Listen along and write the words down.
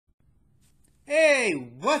Hey,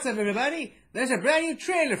 what's up everybody? There's a brand new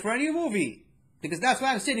trailer for a new movie. Because that's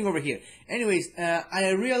why I'm sitting over here. Anyways,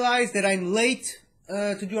 I realized that I'm late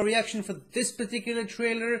to do a reaction for this particular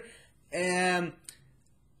trailer. I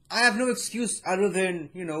have no excuse other than,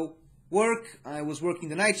 work. I was working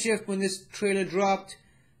the night shift when this trailer dropped.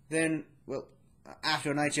 Then, well,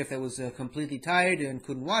 after a night shift I was completely tired and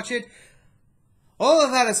couldn't watch it. All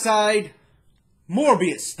of that aside,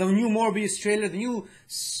 Morbius, the new Morbius trailer, the new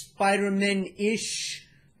Spider-Man-ish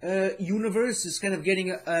universe is kind of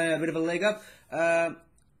getting a bit of a leg up.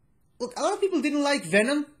 Look, a lot of people didn't like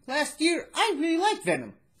Venom last year. I really liked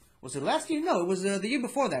Venom. Was it last year? No, it was the year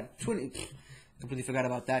before that. Completely forgot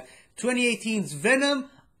about that. 2018's Venom.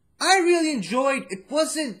 I really enjoyed. It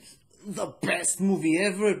wasn't the best movie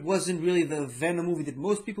ever. It wasn't really the Venom movie that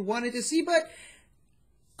most people wanted to see, but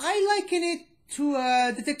I liken it to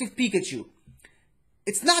Detective Pikachu.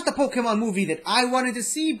 It's not the Pokemon movie that I wanted to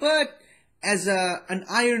see, but as an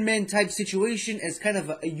Iron Man type situation, as kind of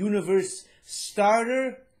a universe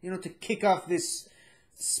starter, to kick off this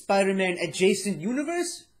Spider-Man adjacent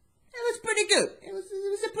universe, it was pretty good. It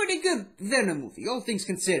was a pretty good Venom movie, all things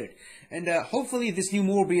considered. And hopefully this new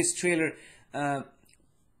Morbius trailer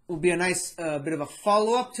will be a nice bit of a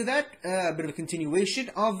follow-up to that, a bit of a continuation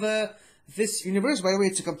of this universe. By the way,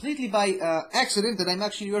 it's completely by accident that I'm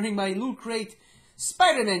actually wearing my Loot Crate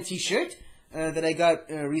Spider-Man t-shirt that I got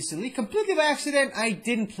recently. Completely by accident. I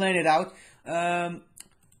didn't plan it out. Yeah,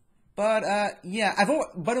 by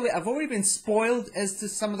the way, I've already been spoiled as to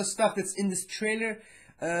some of the stuff that's in this trailer.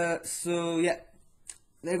 So yeah,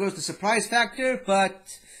 there goes the surprise factor,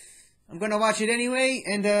 but I'm gonna watch it anyway,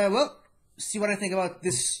 and well, see what I think about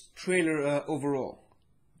this trailer overall.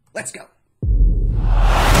 Let's go.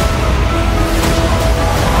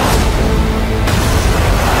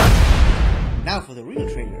 Now for the real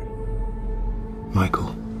trailer.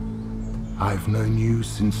 Michael, I've known you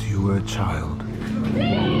since you were a child.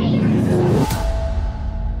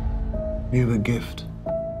 You're a gift.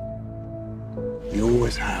 You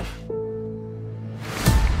always have.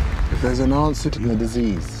 If there's an answer to your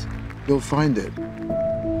disease, you'll find it.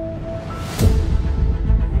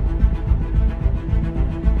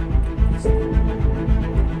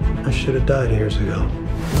 I should have died years ago.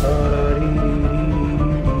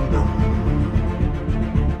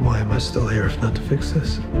 Why am I still here if not to fix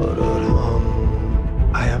this?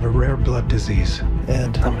 I have a rare blood disease,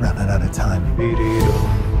 and I'm running out of time.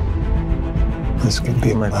 This could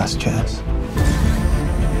be my last chance.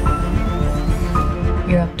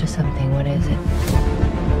 You're up to something. What is it?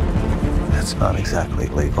 That's not exactly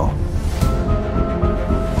legal.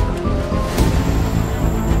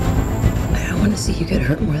 I want to see you get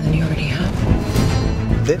hurt more than you already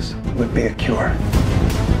have. This would be a cure.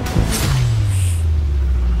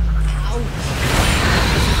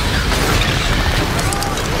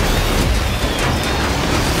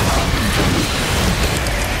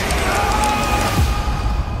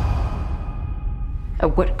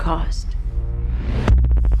 At what cost?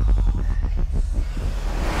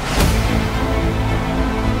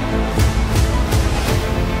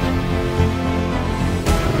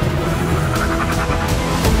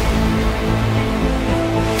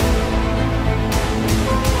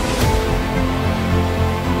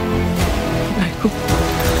 Michael,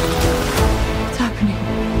 what's happening?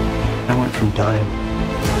 I went from dying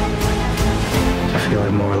to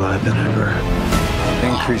feeling more alive than ever.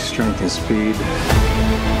 Increased strength and speed.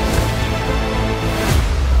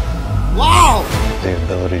 Wow! The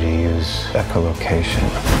ability to use echolocation.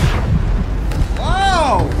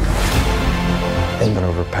 Wow! And an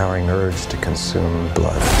overpowering urge to consume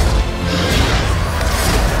blood.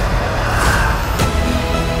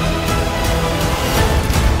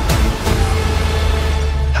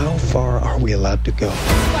 How far are we allowed to go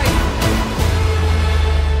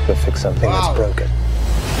to fix something that's broken?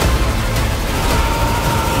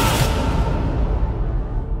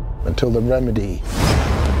 Until the remedy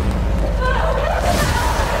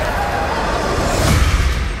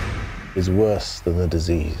is worse than the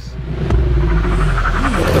disease.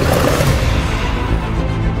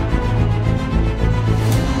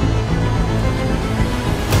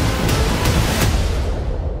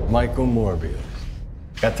 Michael Morbius.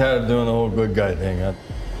 Got tired of doing the whole good guy thing, huh?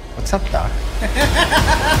 What's up, Doc?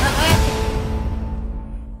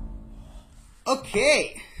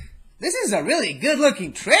 Okay. This is a really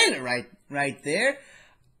good-looking trailer right there.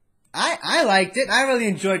 I liked it. I really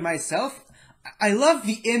enjoyed myself. I love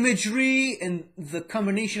the imagery and the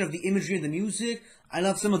combination of the imagery and the music. I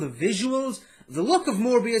love some of the visuals. The look of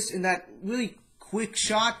Morbius in that really quick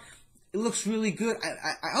shot, it looks really good.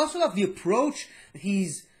 I also love the approach.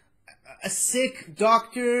 He's a sick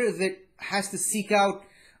doctor that has to seek out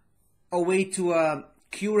a way to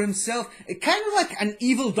cure himself. It kind of like an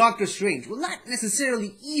evil Doctor Strange. Well, not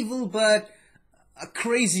necessarily evil, but a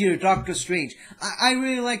crazier Doctor Strange. I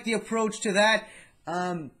really like the approach to that.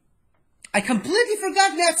 I completely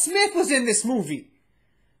forgot Matt Smith was in this movie.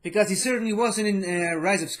 Because he certainly wasn't in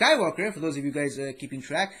Rise of Skywalker, for those of you guys keeping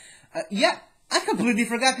track. Yeah, I completely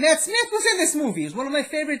forgot Matt Smith was in this movie. He was one of my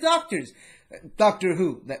favorite Doctors. Doctor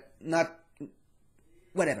Who. Not...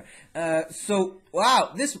 Whatever. So,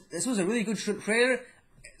 wow, this was a really good trailer.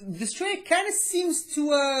 This trailer kind of seems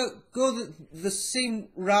to go the same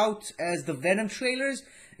route as the Venom trailers,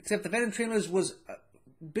 except the Venom trailers was a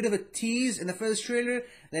bit of a tease in the first trailer,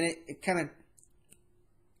 then it kind of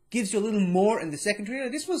gives you a little more in the second trailer.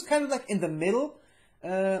 This was kind of like in the middle,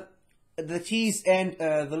 the tease and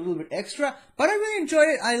the little bit extra, but I really enjoyed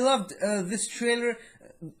it. I loved this trailer.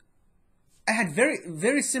 I had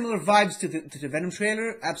very similar vibes to the Venom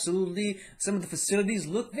trailer, absolutely. Some of the facilities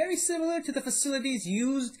look very similar to the facilities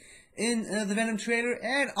used in the Venom trailer,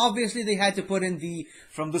 and obviously they had to put in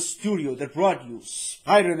from the studio that brought you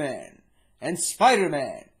Spider-Man, and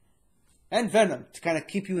Spider-Man, and Venom, to kind of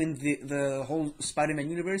keep you in the whole Spider-Man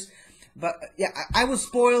universe. But, yeah, I was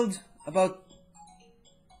spoiled about...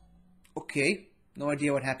 Okay, no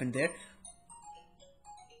idea what happened there.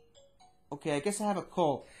 Okay, I guess I have a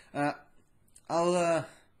call.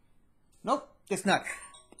 Nope, guess not.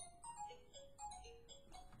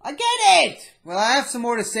 I get it! Well, I have some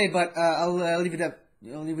more to say, but I'll leave it up.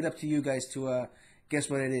 I'll leave it up to you guys to guess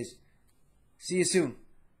what it is. See you soon.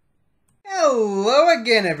 Hello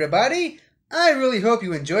again, everybody. I really hope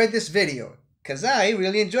you enjoyed this video, cause I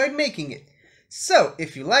really enjoyed making it. So,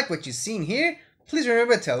 if you like what you've seen here, please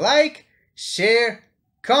remember to like, share,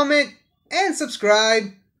 comment, and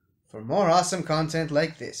subscribe for more awesome content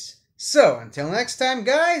like this. So, until next time,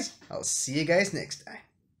 guys, I'll see you guys next time.